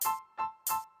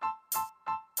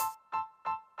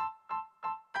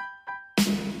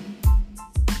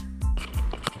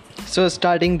So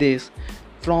starting this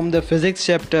from the physics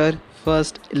chapter,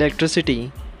 first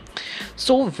electricity.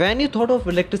 So when you thought of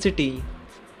electricity,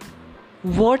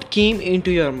 what came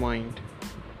into your mind?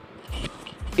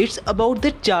 It's about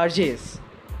the charges.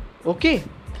 Okay.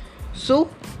 So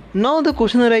now the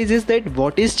question arises that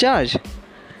what is charge?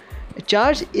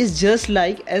 Charge is just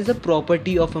like as a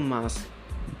property of a mass.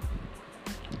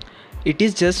 It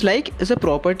is just like as a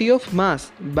property of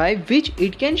mass by which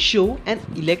it can show an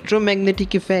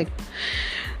electromagnetic effect.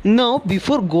 Now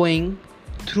before going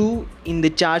through in the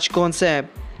charge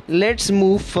concept, let's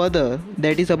move further,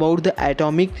 that is about the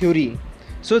atomic theory.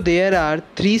 So there are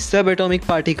three subatomic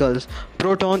particles: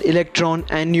 proton, electron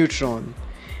and neutron,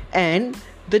 and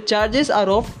the charges are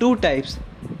of two types: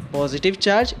 positive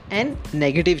charge and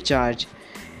negative charge.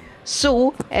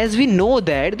 So as we know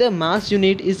that the mass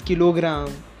unit is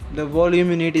kilogram, the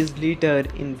volume unit is liter,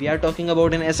 in we are talking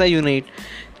about an SI unit.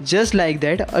 Just like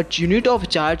that, a unit of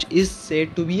charge is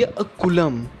said to be a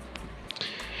coulomb.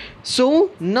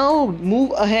 So now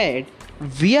move ahead,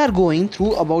 we are going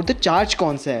through about the charge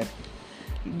concept.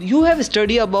 You have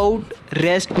studied about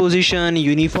rest position,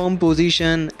 uniform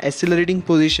position, accelerating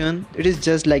position. It is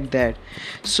just like that.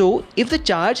 So if the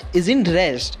charge is in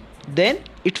rest, then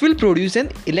it will produce an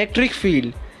electric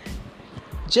field.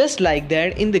 Just like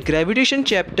that, in the gravitation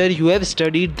chapter you have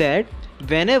studied that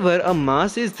whenever a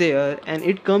mass is there and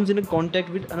it comes in contact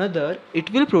with another, it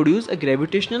will produce a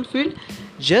gravitational field.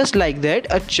 Just like that,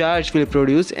 a charge will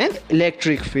produce an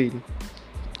electric field.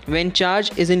 When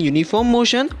charge is in uniform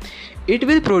motion, it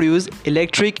will produce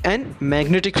electric and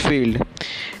magnetic field.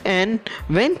 And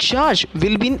when charge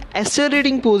will be in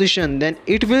accelerating position, then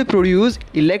it will produce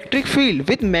electric field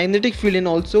with magnetic field and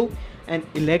also an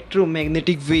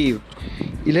electromagnetic wave.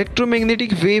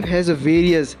 Electromagnetic wave has a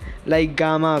various like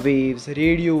gamma waves,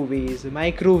 radio waves,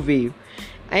 microwave.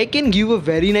 I can give a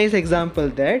very nice example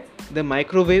that the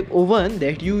microwave oven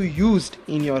that you used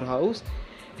in your house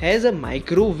has a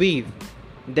microwave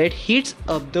that heats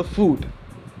up the food.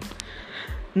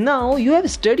 Now you have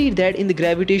studied that in the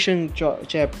gravitation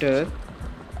chapter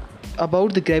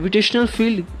about the gravitational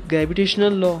field,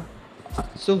 gravitational law.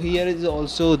 So here is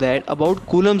also that about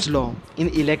Coulomb's law in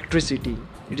electricity.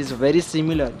 It is very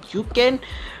similar. You can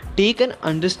take an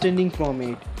understanding from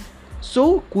it.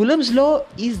 So Coulomb's law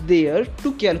is there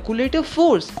to calculate a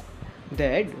force,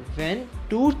 that when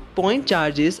 2 point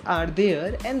charges are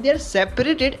there and they are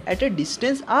separated at a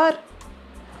distance r,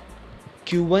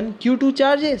 Q1, Q2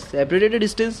 charges separated at a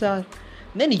distance r,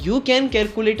 then you can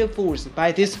calculate a force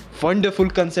by this wonderful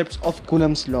concepts of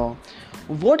Coulomb's law.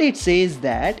 What it says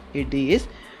that it is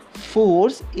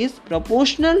force is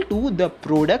proportional to the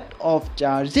product of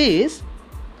charges.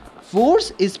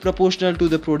 Force is proportional to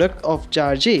the product of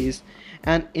charges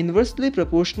and inversely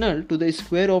proportional to the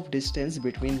square of distance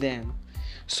between them.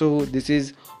 So this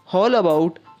is all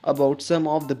about some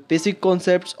of the basic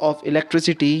concepts of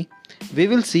electricity. We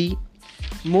will see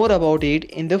more about it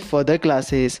in the further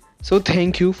classes. So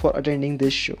thank you for attending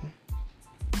this show.